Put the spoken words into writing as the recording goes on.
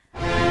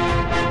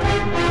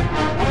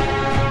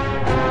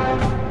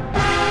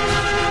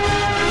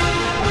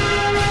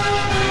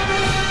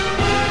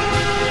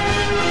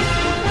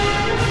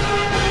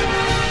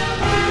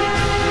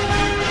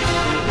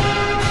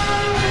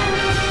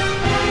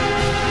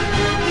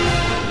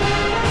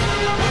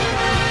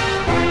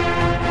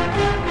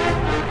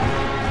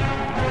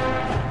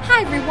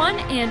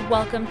and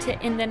welcome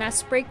to In the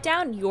Nest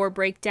Breakdown, your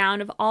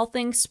breakdown of all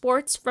things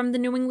sports from the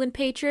New England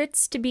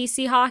Patriots to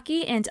BC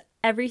hockey and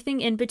everything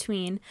in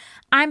between.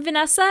 I'm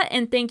Vanessa,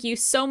 and thank you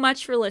so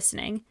much for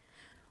listening.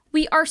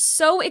 We are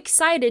so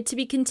excited to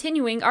be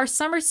continuing our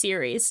summer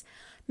series.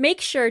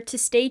 Make sure to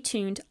stay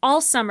tuned all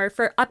summer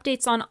for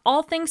updates on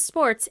all things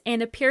sports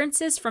and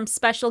appearances from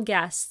special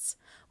guests.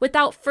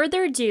 Without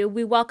further ado,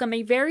 we welcome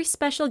a very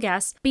special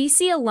guest,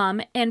 BC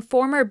alum and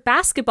former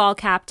basketball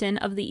captain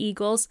of the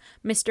Eagles,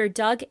 Mr.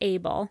 Doug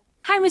Abel.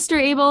 Hi, Mr.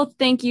 Abel.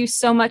 Thank you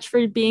so much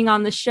for being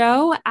on the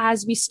show.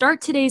 As we start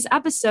today's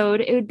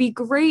episode, it would be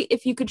great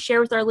if you could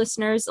share with our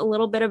listeners a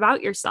little bit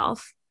about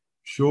yourself.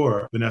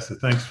 Sure. Vanessa,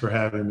 thanks for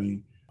having me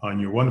on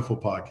your wonderful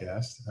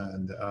podcast.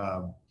 And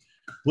a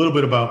little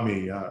bit about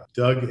me.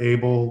 Doug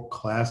Abel,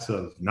 class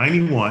of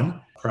 91,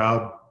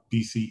 proud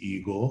BC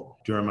Eagle.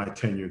 During my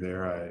tenure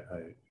there,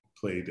 I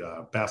played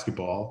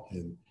basketball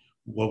in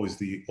what was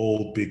the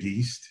old Big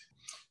East.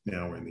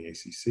 Now we're in the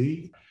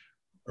ACC.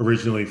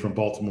 Originally from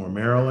Baltimore,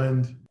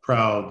 Maryland.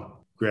 Proud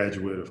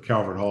graduate of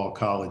Calvert Hall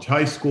College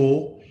High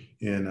School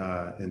in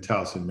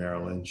Towson,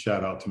 Maryland.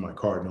 Shout out to my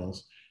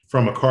Cardinals.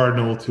 From a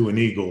Cardinal to an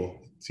Eagle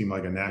seemed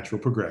like a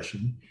natural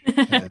progression.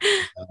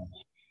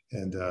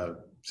 And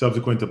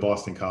subsequent to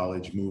Boston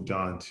College, moved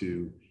on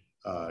to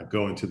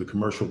go into the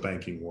commercial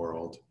banking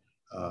world,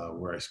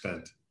 where I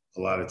spent a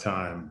lot of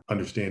time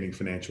understanding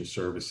financial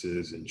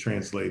services and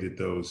translated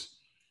those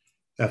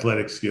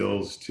athletic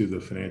skills to the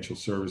financial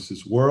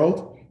services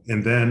world.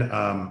 And then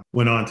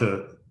went on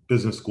to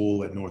business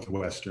school at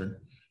Northwestern.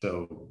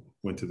 So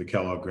went to the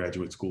Kellogg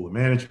Graduate School of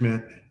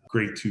Management,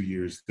 great 2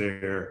 years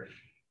there.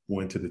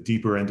 Went to the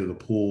deeper end of the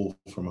pool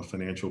from a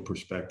financial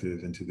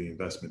perspective into the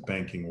investment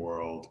banking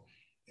world,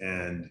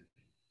 and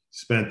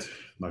spent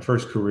my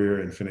first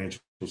career in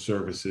financial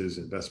services,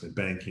 investment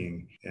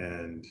banking,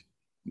 and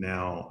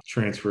now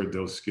transferred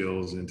those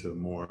skills into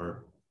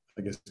more,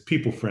 I guess,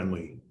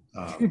 people-friendly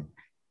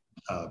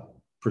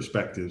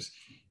perspectives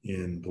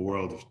in the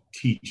world of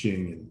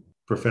teaching and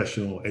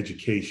professional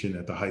education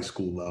at the high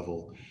school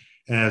level,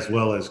 as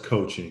well as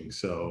coaching.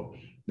 So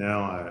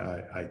now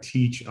I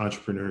teach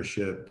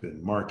entrepreneurship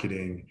and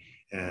marketing,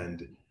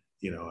 and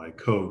I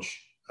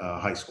coach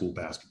high school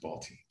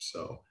basketball teams.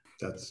 So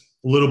that's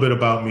a little bit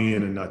about me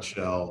in a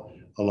nutshell,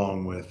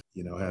 along with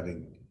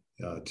having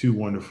two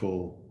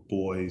wonderful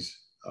boys,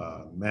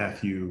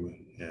 Matthew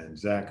and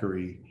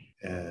Zachary,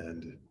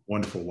 and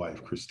wonderful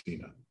wife,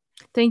 Christina.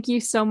 Thank you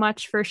so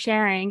much for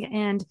sharing.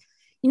 And,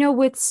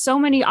 with so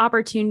many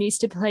opportunities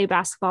to play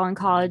basketball in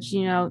college,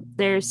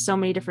 there's so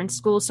many different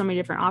schools, so many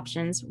different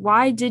options.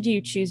 Why did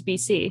you choose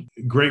BC?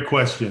 Great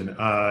question.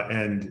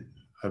 And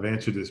I've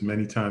answered this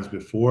many times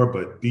before,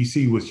 but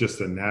BC was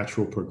just a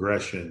natural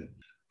progression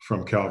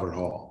from Calvert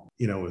Hall.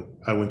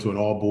 I went to an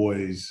all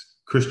boys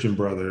Christian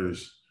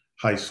Brothers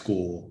high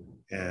school,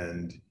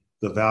 and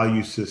the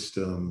value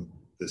system,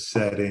 the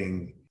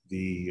setting,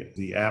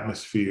 the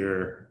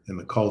atmosphere, and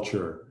the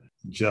culture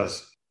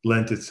just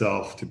lent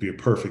itself to be a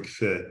perfect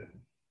fit,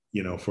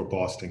 for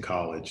Boston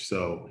College.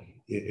 So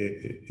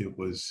it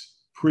was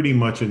pretty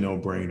much a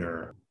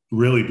no-brainer,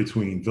 really,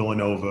 between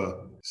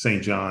Villanova,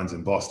 St. John's,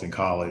 and Boston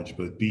College.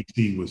 But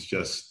BC was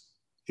just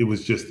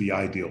the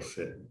ideal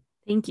fit.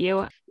 Thank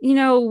you.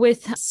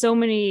 With so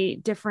many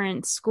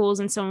different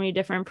schools and so many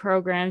different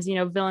programs,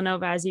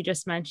 Villanova, as you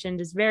just mentioned,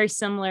 is very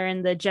similar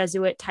in the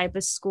Jesuit type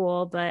of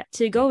school. But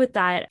to go with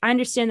that, I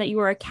understand that you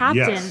were a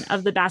captain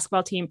of the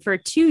basketball team for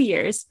 2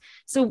 years.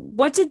 So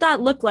what did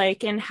that look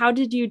like? And how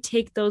did you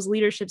take those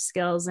leadership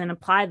skills and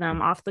apply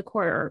them off the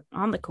court or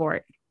on the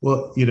court?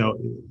 Well,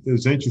 it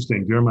was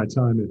interesting. During my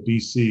time at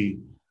BC,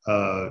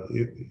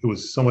 it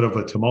was somewhat of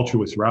a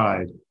tumultuous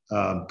ride,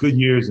 good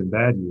years and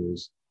bad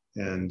years.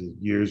 And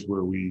years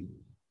where we,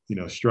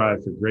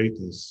 strive for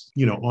greatness,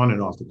 on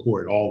and off the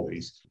court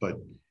always. But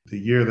the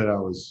year that I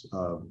was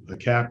a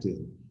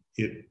captain,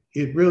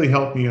 it really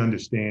helped me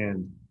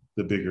understand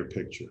the bigger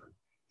picture.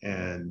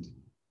 And,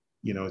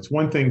 it's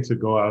one thing to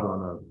go out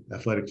on an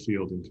athletic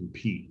field and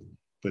compete,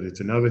 but it's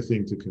another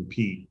thing to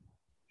compete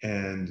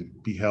and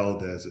be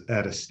held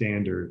at a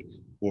standard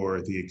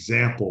or the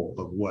example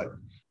of what,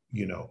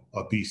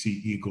 a BC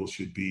Eagle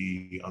should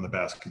be on the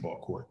basketball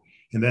court.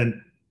 And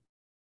then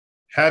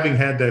having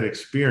had that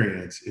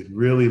experience, it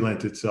really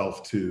lent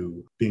itself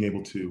to being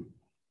able to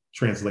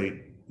translate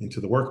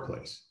into the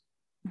workplace.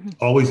 Mm-hmm.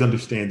 Always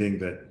understanding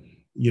that,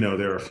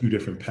 there are a few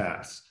different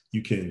paths.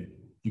 You can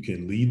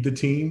lead the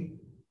team,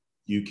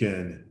 you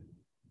can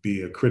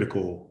be a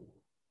critical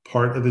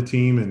part of the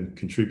team and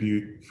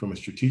contribute from a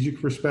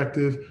strategic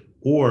perspective,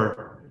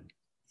 or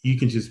you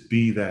can just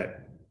be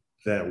that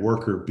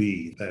worker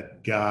bee,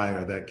 that guy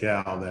or that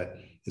gal that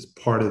is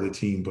part of the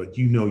team, but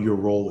your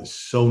role is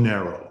so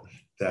narrow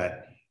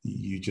that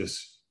you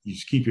just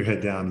keep your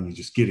head down and you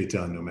just get it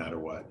done no matter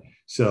what.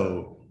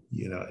 So,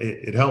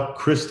 it helped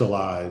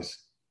crystallize,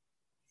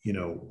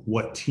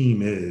 what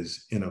team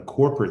is in a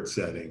corporate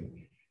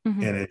setting.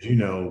 Mm-hmm. And as you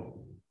know,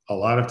 a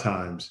lot of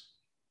times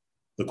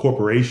the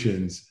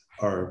corporations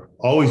are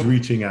always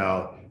reaching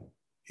out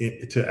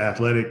to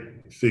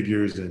athletic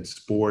figures in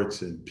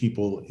sports and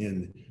people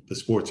in the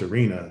sports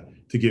arena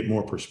to get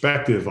more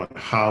perspective on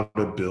how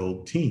to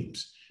build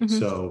teams. Mm-hmm.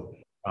 So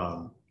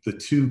the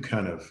two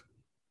kind of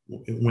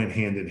went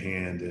hand in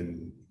hand,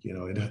 and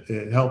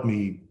it helped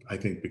me, I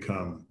think,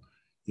 become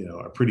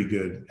a pretty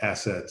good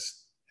asset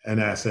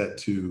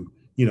to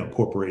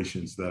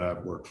corporations that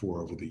I've worked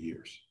for over the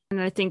years. And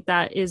I think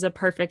that is a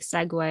perfect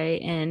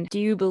segue. And do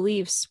you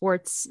believe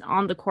sports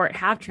on the court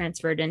have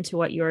transferred into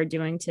what you're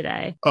doing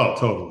today?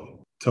 Oh,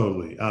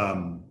 totally.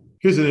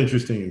 Here's an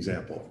interesting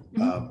example.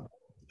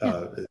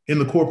 Mm-hmm. In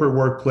the corporate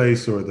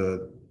workplace or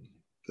the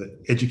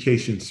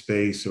education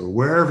space or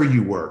wherever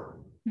you work,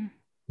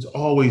 there's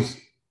always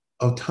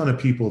a ton of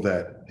people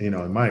that,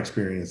 in my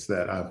experience,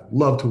 that I've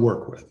loved to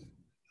work with.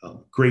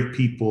 Great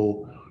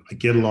people. I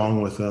get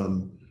along with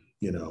them.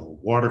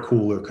 Water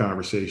cooler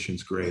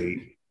conversation's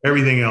great.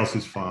 Everything else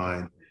is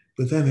fine.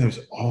 But then there's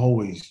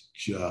always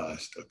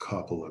just a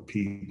couple of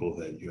people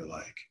that you're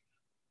like,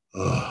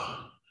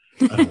 oh,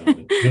 I don't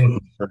want to deal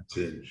with this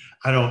person.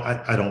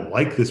 I don't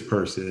like this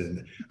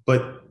person.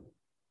 But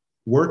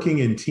working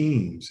in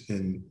teams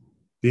and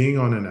being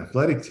on an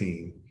athletic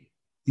team,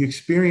 you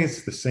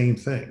experience the same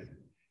thing.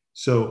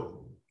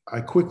 So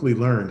I quickly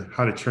learned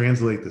how to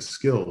translate the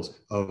skills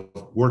of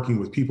working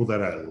with people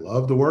that I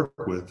love to work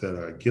with, that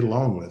I get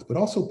along with, but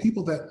also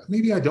people that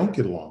maybe I don't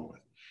get along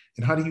with.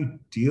 And how do you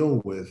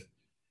deal with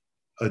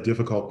a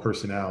difficult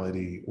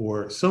personality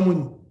or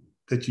someone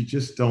that you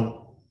just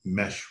don't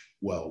mesh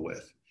well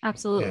with?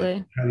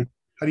 Absolutely.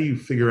 How do you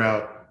figure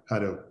out how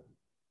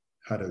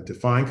to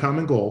define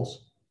common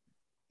goals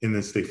and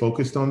then stay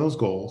focused on those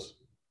goals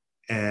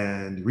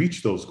and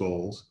reach those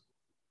goals?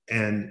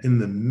 And in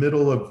the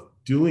middle of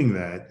doing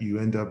that, you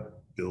end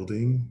up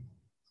building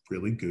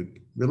really good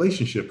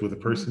relationship with a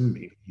person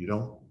maybe you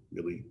don't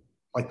really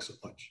like so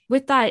much.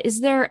 With that,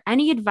 is there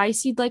any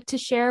advice you'd like to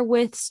share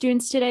with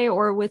students today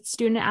or with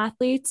student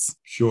athletes?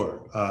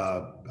 Sure.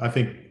 I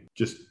think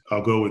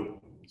I'll go with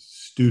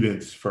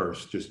students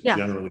first,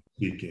 generally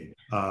speaking.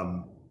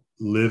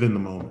 Live in the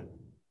moment.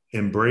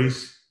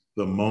 Embrace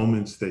the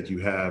moments that you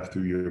have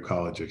through your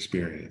college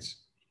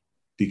experience,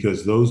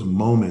 because those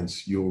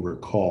moments you'll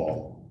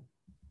recall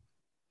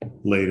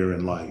later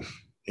in life,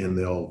 and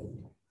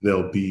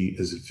they'll be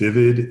as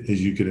vivid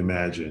as you could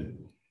imagine,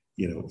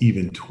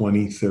 even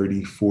 20,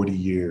 30, 40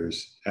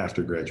 years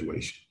after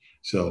graduation.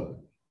 So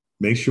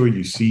make sure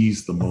you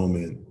seize the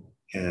moment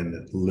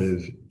and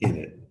live in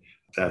it.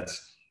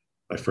 That's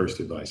my first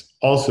advice.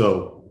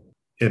 Also,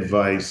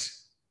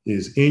 advice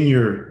is in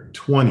your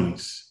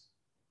 20s,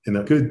 and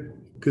a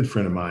good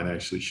friend of mine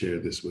actually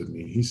shared this with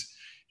me.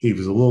 He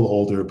was a little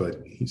older, but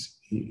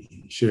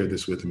he shared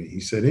this with me. He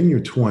said, in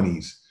your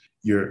 20s,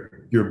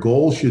 your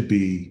goal should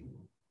be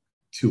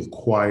to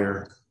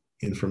acquire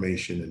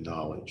information and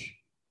knowledge.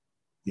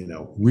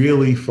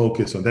 Really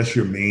focus on, that's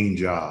your main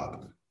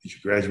job. As you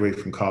graduate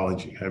from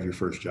college, you have your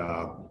first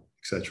job,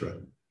 etc.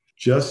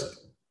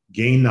 Just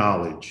gain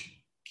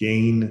knowledge,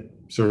 gain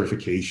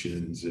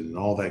certifications and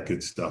all that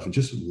good stuff, and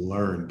just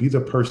learn. Be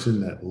the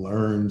person that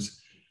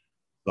learns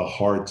the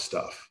hard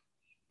stuff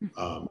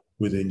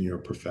within your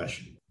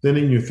profession. Then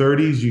in your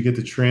 30s, you get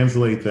to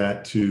translate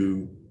that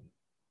to,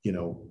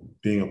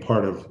 being a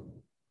part of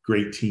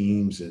great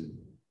teams and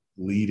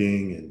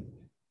leading, and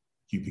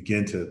you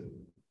begin to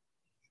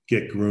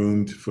get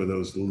groomed for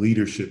those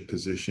leadership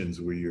positions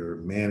where you're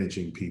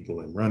managing people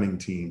and running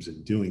teams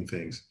and doing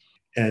things.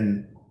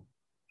 And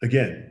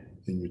again,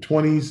 in your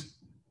 20s,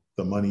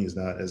 the money is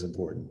not as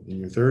important. In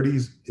your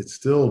 30s, it's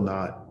still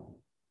not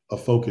a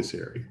focus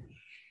area.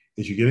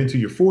 As you get into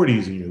your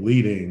 40s and you're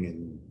leading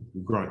and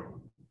you're growing,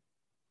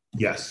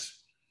 yes,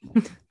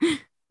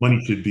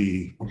 money should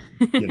be,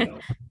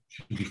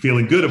 should be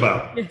feeling good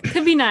about. It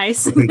could be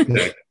nice.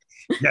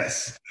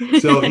 Yes.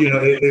 So,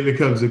 it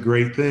becomes a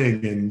great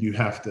thing, and you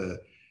have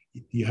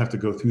to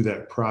go through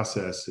that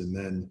process, and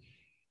then,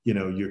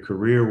 your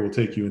career will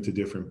take you into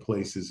different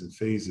places and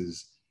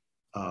phases.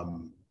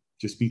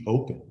 Just be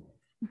open.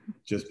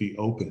 Just be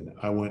open.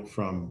 I went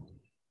from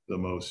the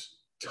most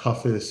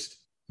toughest,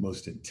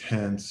 most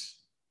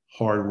intense,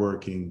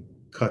 hardworking,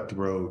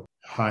 cutthroat,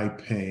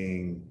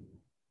 high-paying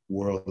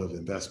world of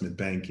investment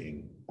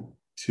banking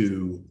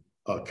to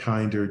a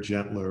kinder,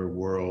 gentler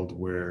world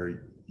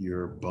where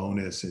your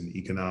bonus and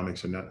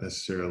economics are not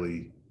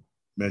necessarily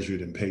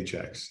measured in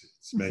paychecks.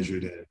 It's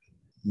measured in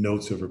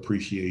notes of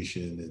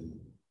appreciation and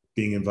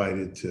being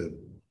invited to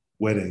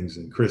weddings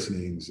and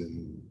christenings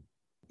and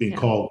being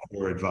called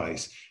for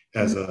advice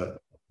as an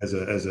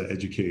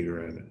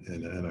educator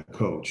and a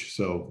coach.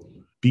 So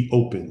be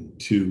open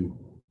to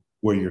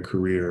where your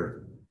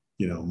career,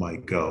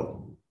 might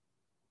go.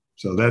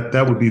 So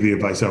that would be the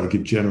advice I would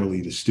give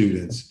generally to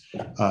students.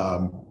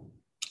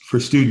 For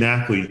student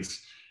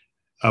athletes,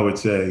 I would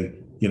say,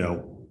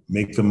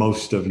 make the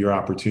most of your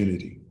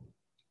opportunity.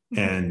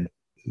 And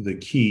the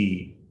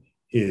key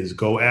is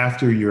go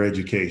after your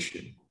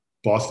education.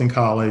 Boston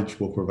College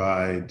will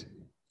provide,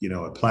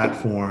 a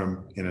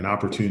platform and an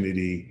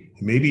opportunity,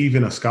 maybe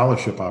even a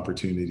scholarship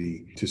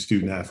opportunity to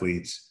student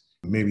athletes,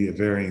 maybe at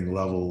varying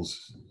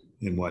levels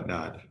and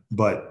whatnot.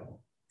 But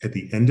at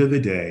the end of the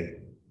day,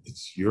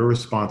 it's your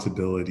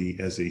responsibility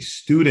as a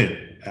student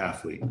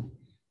athlete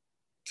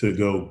to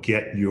go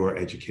get your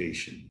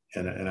education.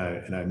 And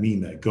I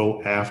mean that.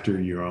 Go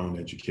after your own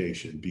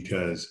education,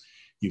 because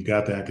you've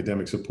got the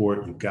academic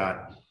support, you've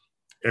got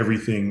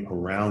everything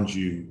around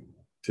you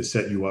to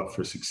set you up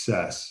for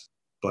success.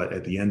 But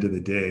at the end of the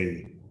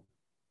day,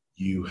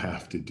 you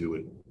have to do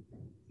it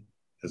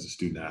as a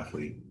student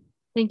athlete.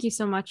 Thank you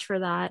so much for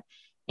that.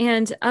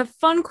 And a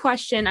fun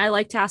question I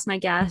like to ask my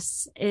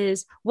guests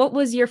is, what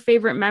was your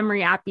favorite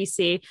memory at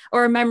BC,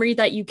 or a memory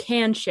that you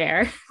can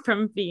share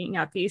from being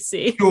at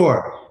BC?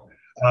 Sure.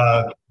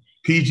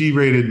 PG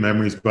rated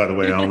memories, by the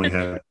way. I only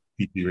have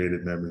PG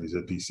rated memories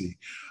at BC.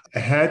 It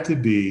had to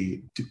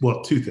be,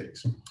 well, two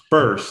things.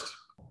 First,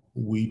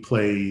 we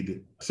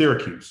played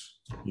Syracuse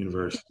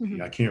University.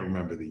 Mm-hmm. I can't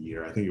remember the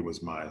year. I think it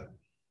was my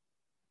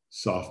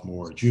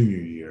junior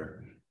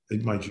year,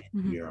 my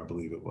junior year, I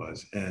believe it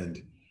was.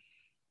 And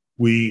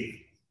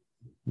we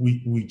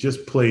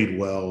just played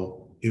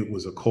well. It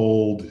was a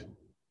cold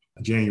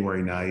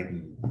January night,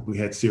 and we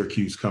had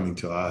Syracuse coming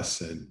to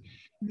us, and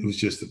it was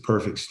just the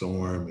perfect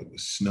storm. It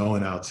was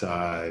snowing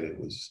outside. It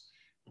was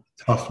a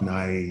tough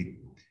night,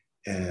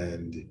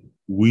 and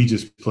we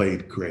just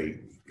played great.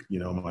 You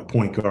know, my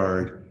point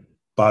guard,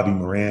 Bobby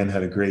Moran,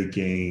 had a great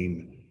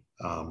game.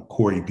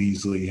 Corey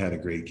Beasley had a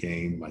great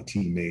game. My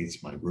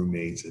teammates, my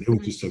roommates, and it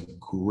was just a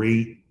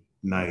great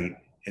night.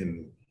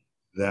 And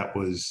that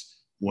was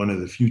one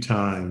of the few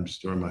times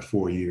during my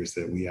 4 years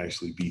that we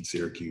actually beat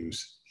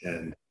Syracuse,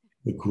 and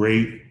a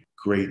great,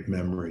 great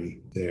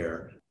memory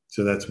there.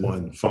 So that's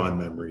one fond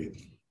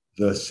memory.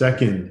 The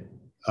second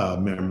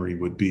memory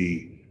would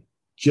be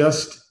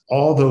just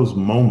all those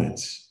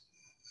moments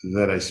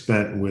that I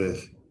spent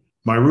with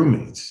my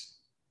roommates,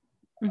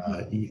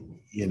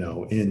 you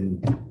know,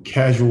 in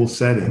casual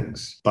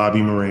settings.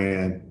 Bobby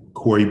Moran,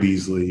 Corey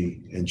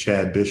Beasley, and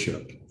Chad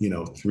Bishop, you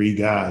know, three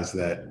guys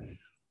that,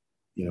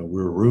 you know,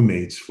 we were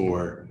roommates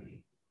for,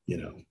 you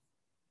know,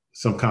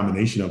 some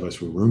combination of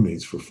us were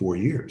roommates for 4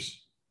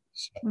 years.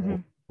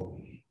 So,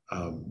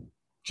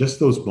 just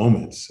those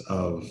moments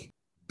of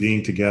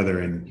being together,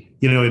 and,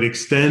 you know, it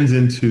extends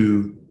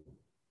into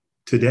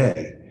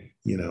today.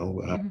 You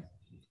know,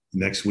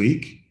 next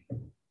week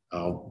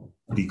I'll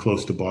be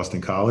close to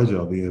Boston College.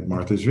 I'll be at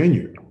Martha's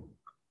Vineyard,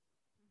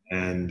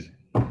 and,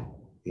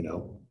 you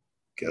know,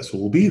 guess who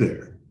will be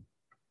there?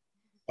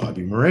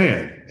 Bobby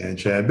Moran and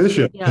Chad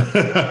Bishop.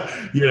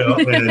 Yeah. You know,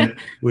 and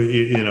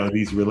you know,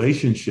 these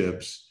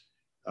relationships,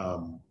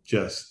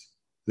 just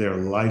they're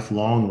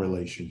lifelong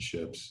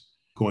relationships.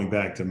 Going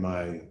back to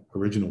my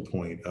original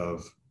point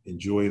of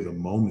enjoy the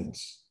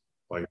moments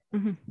while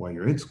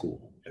you're in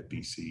school at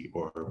BC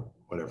or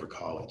whatever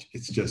college.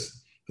 It's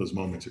just those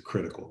moments are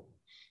critical.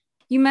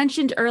 You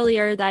mentioned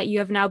earlier that you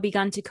have now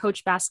begun to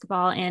coach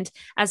basketball, and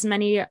as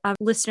many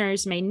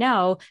listeners may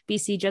know,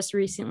 BC just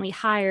recently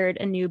hired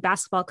a new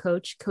basketball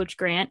coach, Coach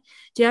Grant.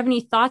 Do you have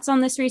any thoughts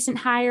on this recent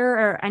hire,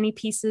 or any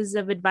pieces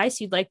of advice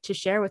you'd like to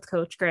share with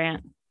Coach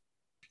Grant?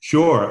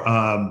 Sure.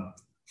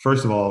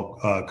 First of all,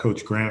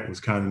 Coach Grant was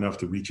kind enough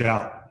to reach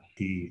out.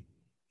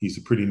 He's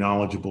a pretty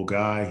knowledgeable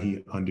guy.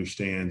 He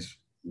understands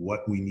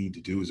what we need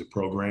to do as a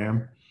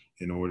program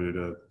in order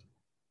to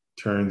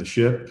turn the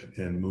ship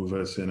and move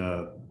us in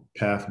a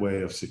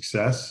pathway of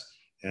success.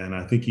 And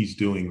I think he's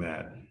doing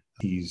that.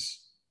 He's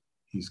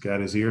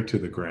got his ear to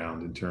the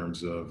ground in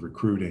terms of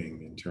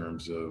recruiting, in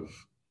terms of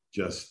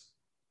just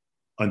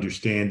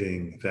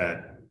understanding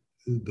that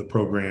the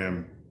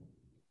program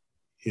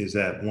is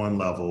at one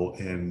level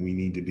and we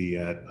need to be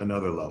at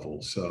another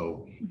level.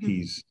 So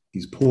he's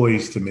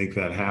poised to make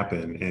that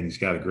happen, and he's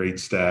got a great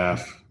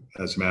staff.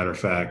 As a matter of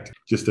fact,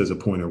 just as a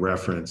point of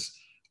reference,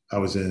 I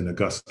was in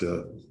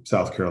Augusta,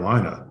 South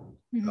Carolina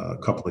a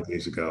couple of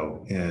days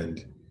ago,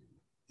 and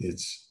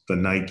it's the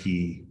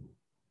Nike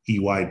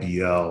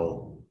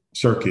EYBL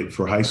circuit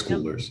for high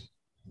schoolers.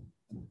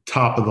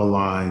 Top of the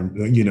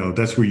line, you know,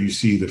 that's where you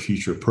see the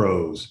future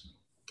pros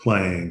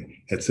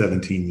playing at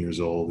 17 years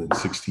old and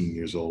 16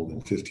 years old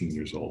and 15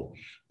 years old.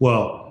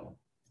 Well,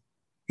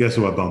 guess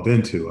who I bump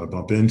into? I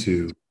bump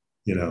into,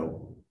 you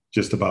know,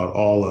 just about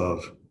all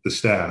of the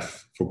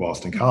staff for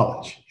Boston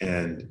College,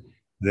 and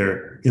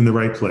they're in the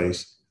right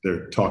place.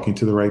 They're talking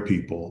to the right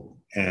people,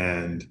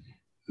 and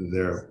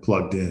they're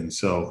plugged in.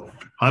 So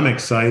I'm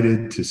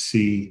excited to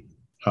see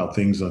how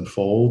things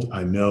unfold.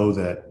 I know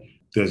that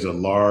there's a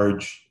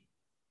large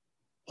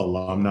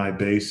alumni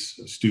base,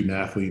 student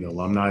athlete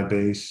alumni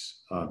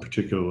base,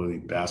 particularly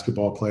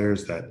basketball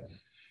players that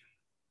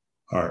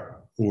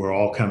we're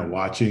all kind of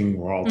watching,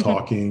 we're all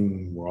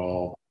talking, we're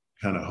all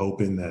kind of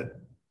hoping that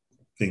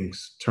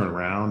things turn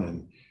around.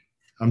 And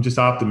I'm just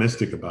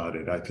optimistic about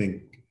it. I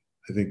think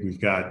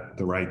we've got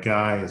the right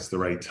guy. It's the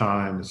right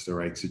time. It's the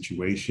right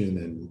situation,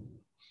 and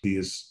be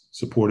as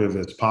supportive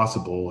as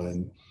possible.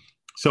 And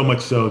so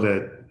much so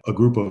that a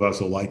group of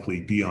us will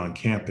likely be on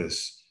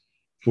campus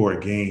for a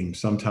game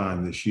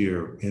sometime this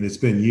year. And it's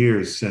been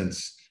years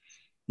since,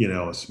 you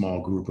know, a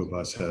small group of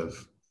us have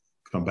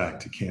come back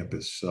to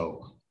campus.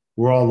 So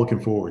we're all looking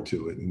forward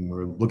to it, and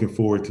we're looking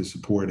forward to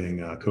supporting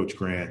Coach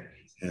Grant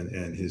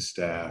and his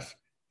staff,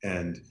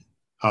 and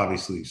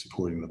obviously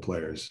supporting the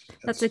players.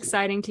 That's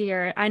exciting to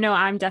hear. I know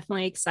I'm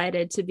definitely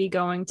excited to be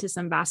going to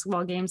some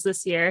basketball games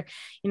this year.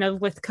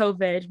 With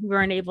COVID, we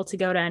weren't able to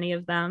go to any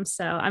of them.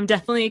 So I'm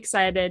definitely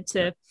excited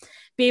to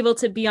be able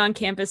to be on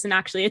campus and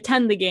actually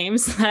attend the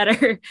games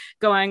that are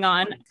going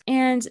on.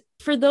 And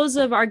for those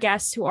of our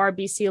guests who are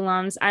BC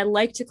alums, I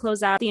like to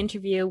close out the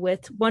interview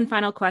with one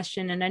final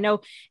question. And I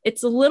know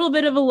it's a little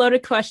bit of a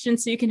loaded question,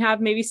 so you can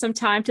have maybe some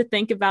time to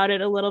think about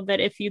it a little bit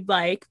if you'd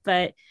like.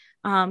 But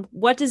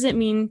what does it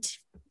mean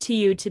to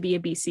you to be a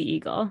BC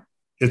Eagle?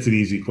 It's an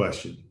easy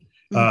question.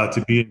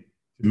 To be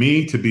a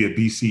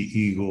BC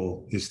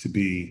Eagle is to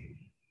be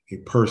a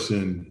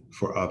person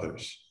for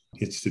others.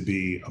 It's to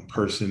be a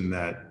person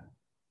that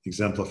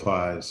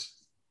exemplifies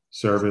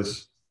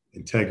service,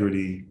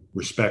 integrity,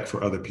 respect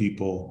for other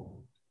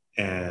people,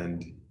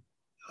 and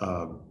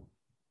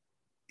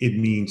it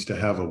means to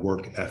have a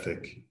work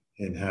ethic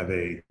and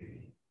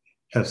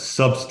have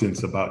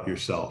substance about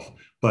yourself.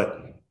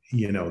 But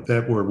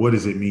that word, what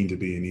does it mean to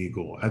be an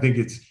Eagle? I think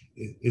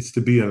it's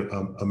to be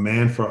a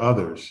man for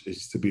others.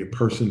 It's to be a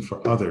person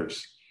for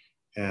others.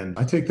 And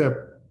I take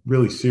that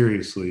really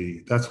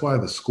seriously. That's why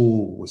the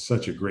school was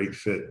such a great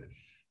fit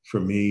for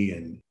me.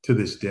 And to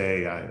this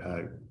day,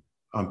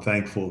 I'm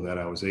thankful that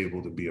I was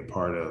able to be a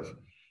part of,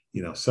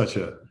 such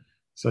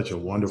a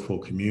wonderful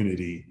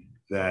community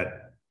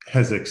that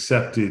has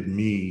accepted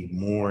me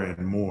more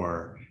and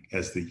more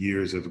as the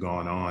years have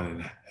gone on.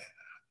 And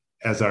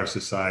as our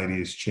society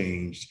has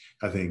changed,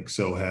 I think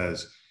so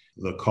has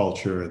the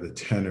culture, the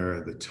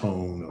tenor, the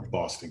tone of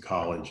Boston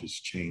College has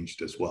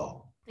changed as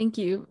well. Thank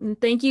you. And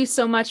thank you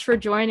so much for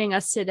joining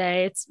us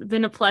today. It's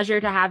been a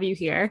pleasure to have you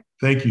here.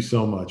 Thank you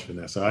so much,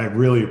 Vanessa. I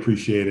really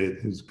appreciate it.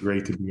 It was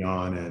great to be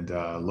on, and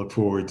look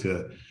forward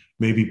to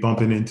maybe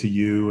bumping into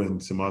you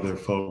and some other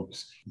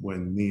folks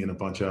when me and a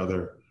bunch of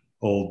other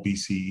old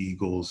BC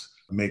Eagles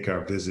make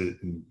our visit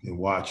and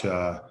watch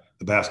the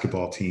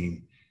basketball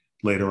team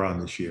later on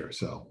this year.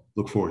 So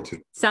look forward to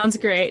it. Sounds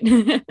great.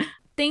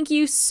 Thank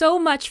you so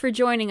much for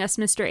joining us,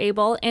 Mr.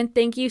 Abel, and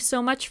thank you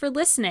so much for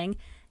listening.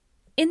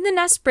 In the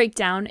Nest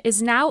Breakdown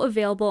is now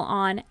available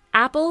on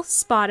Apple,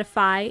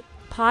 Spotify,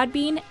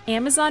 Podbean,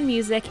 Amazon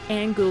Music,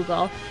 and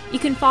Google. You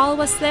can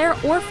follow us there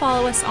or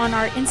follow us on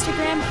our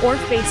Instagram or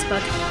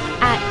Facebook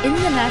at In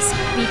the Nest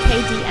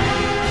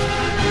BKDN.